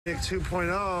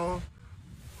2.0.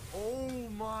 Oh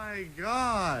my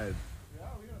God.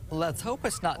 Let's hope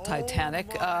it's not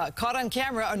Titanic. Caught on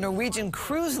camera, a Norwegian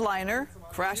cruise liner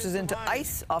crashes into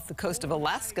ice off the coast of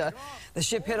Alaska. The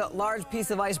ship hit a large piece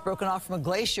of ice broken off from a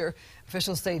glacier.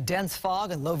 Officials say dense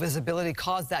fog and low visibility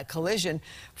caused that collision.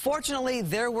 Fortunately,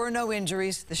 there were no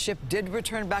injuries. The ship did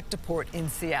return back to port in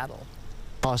Seattle.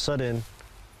 All of a sudden,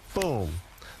 boom,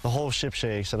 the whole ship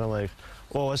shakes, and I'm like,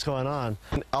 whoa, what's going on?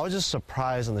 I was just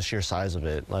surprised on the sheer size of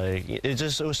it. Like, it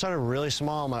started really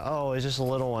small. I'm like, oh, it's just a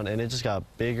little one, and it just got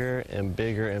bigger and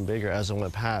bigger and bigger as it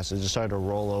went past. It just started to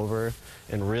roll over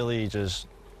and really just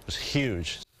was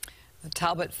huge. The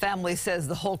Talbot family says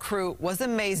the whole crew was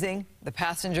amazing. The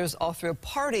passengers all threw a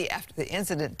party after the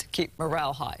incident to keep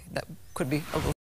morale high. That could be a little